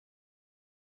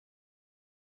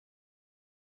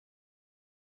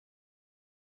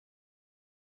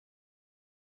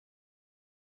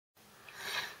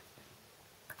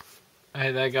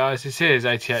Hey there guys, this is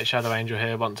 88 Shadow Angel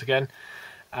here once again,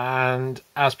 and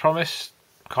as promised,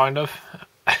 kind of,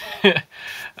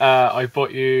 I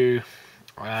bought you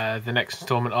the next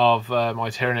instalment of my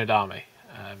Tyranid army.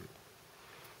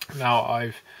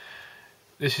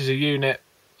 This is a unit,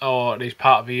 or at least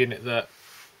part of a unit that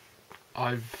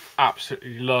I've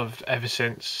absolutely loved ever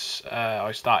since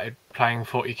I started playing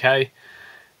 40k.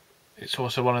 It's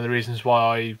also one of the reasons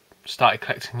why I started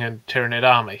collecting a Tyranid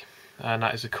army, and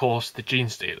that is of course the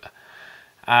Genestealer.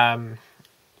 Now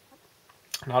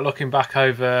looking back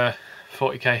over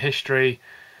 40k history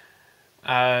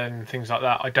and things like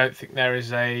that, I don't think there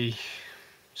is a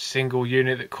single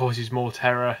unit that causes more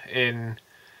terror in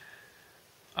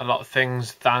a lot of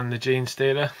things than the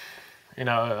Genestealer. You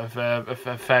know, of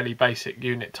a fairly basic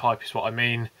unit type is what I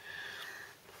mean.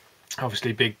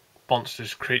 Obviously big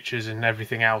monsters, creatures and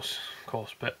everything else, of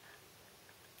course, but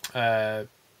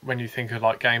when you think of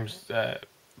like games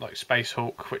like Space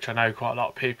Hulk, which I know quite a lot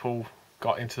of people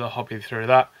got into the hobby through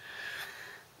that,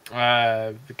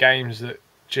 the games that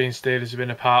Genestealers have been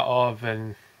a part of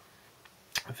and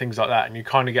things like that, and you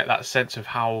kind of get that sense of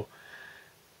how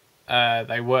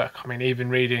they work. I mean, even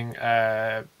reading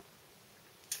the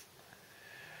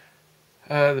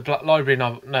Black Library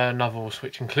novels,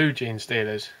 which include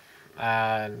Genestealers,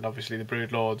 and obviously the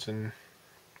Broodlords and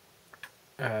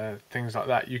things like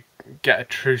that, you get a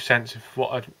true sense of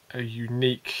what a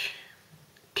unique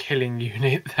killing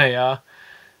unit they are.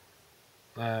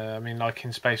 I mean, like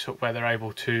in Space Hulk, where they're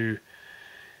able to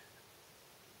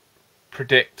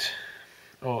predict,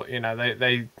 or you know,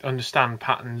 they understand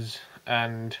patterns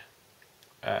and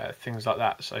things like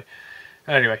that. So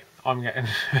anyway, I'm getting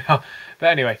but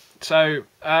anyway, so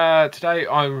today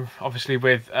I'm obviously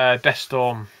with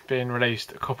DeathStorm being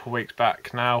released a couple of weeks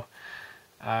back now,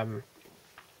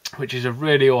 which is a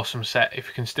really awesome set. If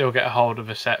you can still get a hold of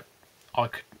a set, I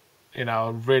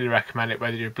really recommend it,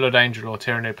 whether you're a Blood Angel or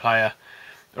Tyranid player,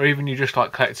 or even you just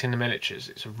like collecting the miniatures.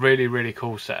 It's a really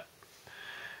cool set.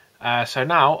 So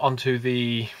now onto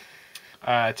the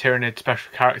Tyranid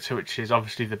special character, which is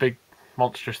obviously the big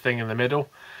monstrous thing in the middle,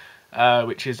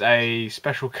 which is a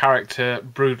special character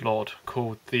Broodlord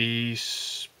called the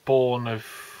Spawn of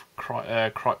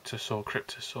Cryptus,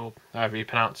 or however you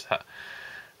pronounce that.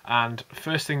 And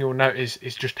first thing you'll notice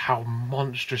is just how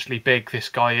monstrously big this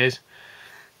guy is,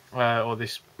 or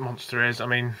this monster is. I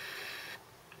mean,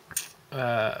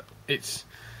 it's,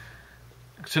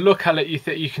 to look at it,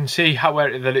 you can see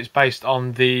that it's based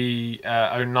on the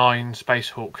 09 Space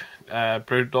Hulk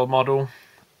Broodlord model,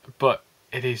 but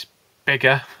it is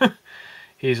bigger.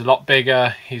 He's a lot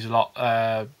bigger. He's a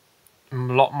lot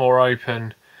more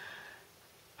open,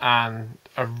 and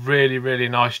a really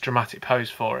nice dramatic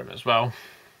pose for him as well.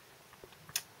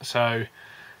 So,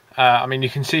 I mean, you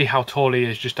can see how tall he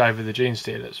is just over the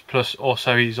Genestealers. Plus,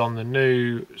 also he's on the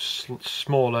new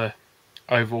smaller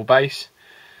oval base,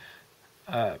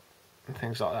 and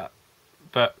things like that.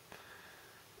 But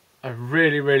a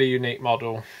really unique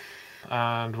model,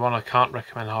 and one I can't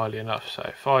recommend highly enough. So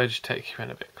if I just take you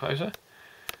in a bit closer.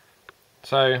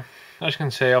 So as you can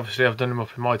see, obviously I've done him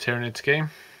up in my Tyranid scheme,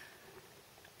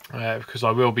 because I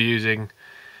will be using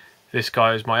this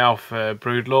guy as my alpha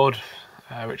Broodlord,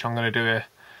 which I'm going to do a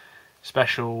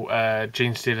special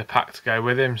Genestealer pack to go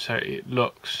with him, so it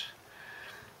looks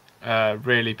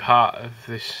really part of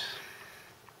this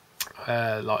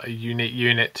like a unique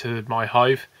unit to my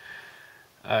hive,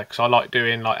 because I like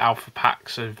doing like alpha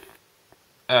packs of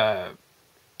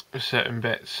certain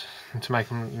bits to make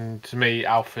them. To me,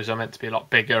 alphas are meant to be a lot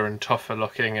bigger and tougher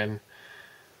looking, and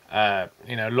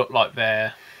look like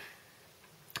that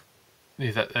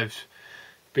they've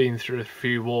been through a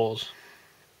few wars.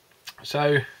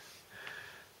 So,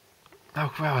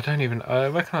 oh well, I don't even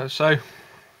where can I? So,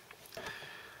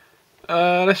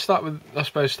 let's start with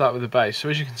the base. So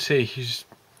as you can see, he's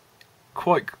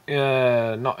quite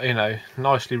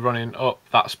nicely running up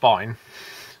that spine.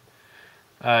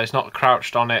 It's not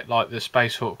crouched on it like the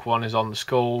Space Hulk one is on the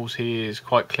skulls. He is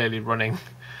quite clearly running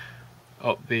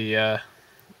up the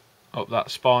up that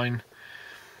spine.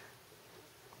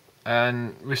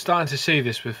 And we're starting to see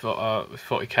this with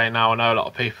 40k now. I know a lot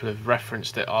of people have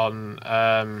referenced it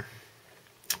on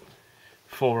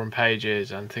forum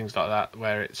pages and things like that,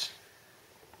 where it's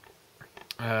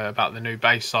about the new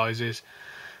base sizes.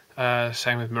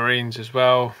 Same with Marines as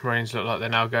well. Marines look like they're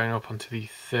now going up onto the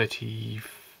 32mm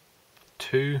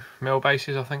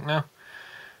bases, I think now,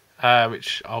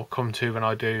 which I'll come to when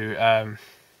I do a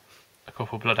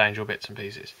couple of Blood Angel bits and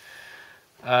pieces.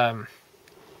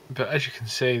 But as you can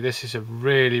see, this is a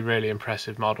really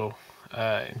impressive model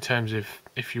in terms of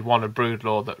if you want a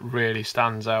Broodlord that really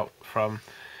stands out from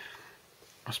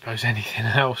I suppose anything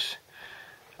else.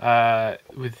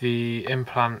 With the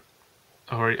implant,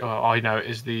 or I know it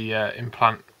is the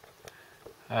implant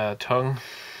tongue,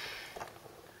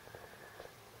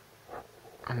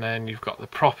 and then you've got the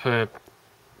proper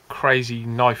crazy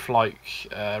knife-like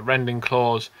rending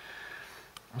claws,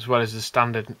 as well as the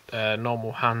standard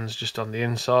normal hands just on the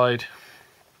inside,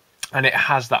 and it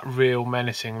has that real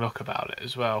menacing look about it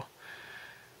as well.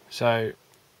 So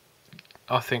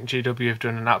I think GW have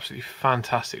done an absolutely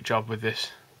fantastic job with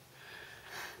this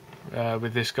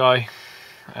guy,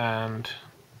 and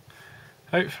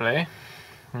hopefully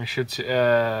we should see,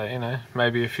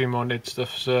 maybe a few more Nid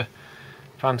stuff's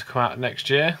planned to come out next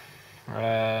year.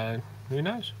 Who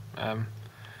knows?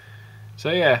 So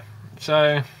yeah,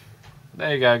 so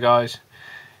there you go, guys.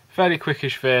 Fairly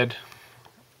quickish vid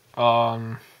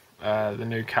on the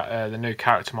new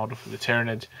character model for the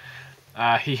Tyranids.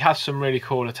 He has some really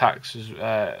cool attacks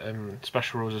and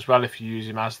special rules as well if you use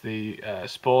him as the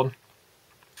spawn,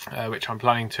 which I'm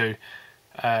planning to,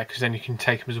 because then you can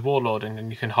take him as a warlord and then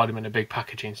you can hide him in a big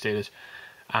pack of Genestealers,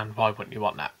 and why wouldn't you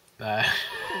want that?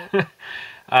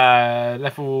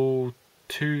 Level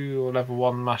 2 or level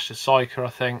 1 Master Psyker, I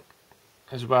think,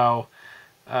 as well.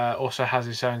 Also has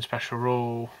his own special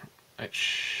rule,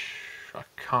 which I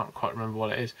can't quite remember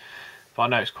what it is, but I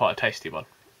know it's quite a tasty one.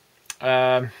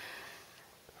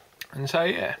 And so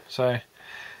yeah, so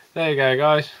there you go,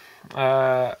 guys.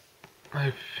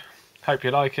 Hope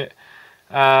you like it.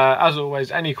 As always,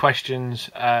 any questions,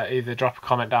 either drop a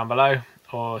comment down below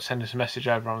or send us a message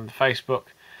over on the Facebook,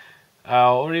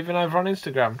 or even over on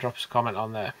Instagram. Drop us a comment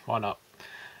on there. Why not?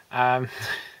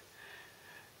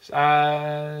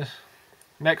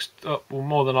 Next up, well,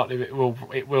 more than likely it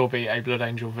will be a Blood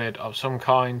Angel vid of some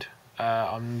kind.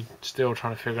 I'm still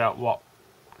trying to figure out what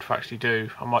to actually do.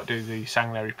 I might do the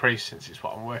Sanguinary Priest, since it's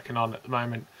what I'm working on at the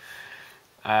moment.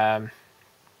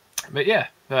 But yeah,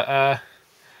 there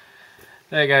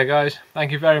you go, guys.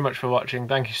 Thank you very much for watching.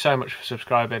 Thank you so much for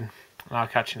subscribing, and I'll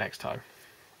catch you next time.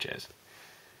 Cheers.